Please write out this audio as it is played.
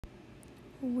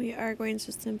We are going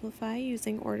to simplify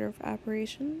using order of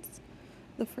operations.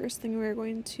 The first thing we're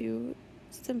going to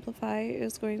simplify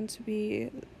is going to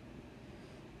be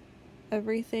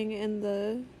everything in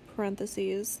the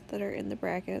parentheses that are in the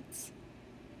brackets.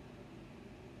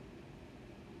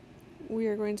 We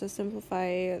are going to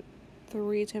simplify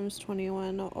 3 times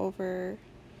 21 over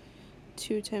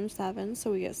 2 times 7,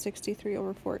 so we get 63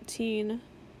 over 14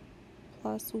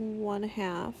 plus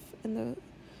 1/2 in the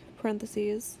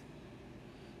parentheses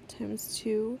times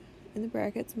 2 in the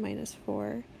brackets minus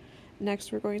 4.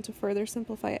 Next, we're going to further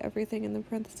simplify everything in the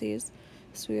parentheses.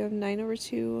 So we have 9 over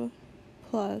 2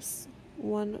 plus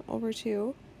 1 over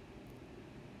 2.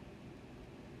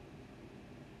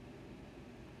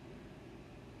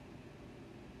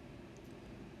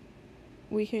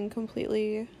 We can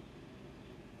completely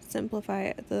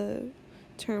simplify the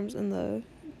terms in the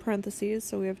parentheses.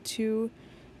 So we have 2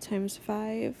 times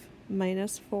 5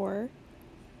 minus 4.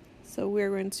 So we're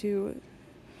going to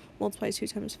multiply 2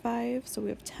 times 5, so we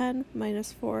have 10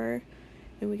 minus 4,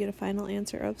 and we get a final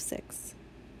answer of 6.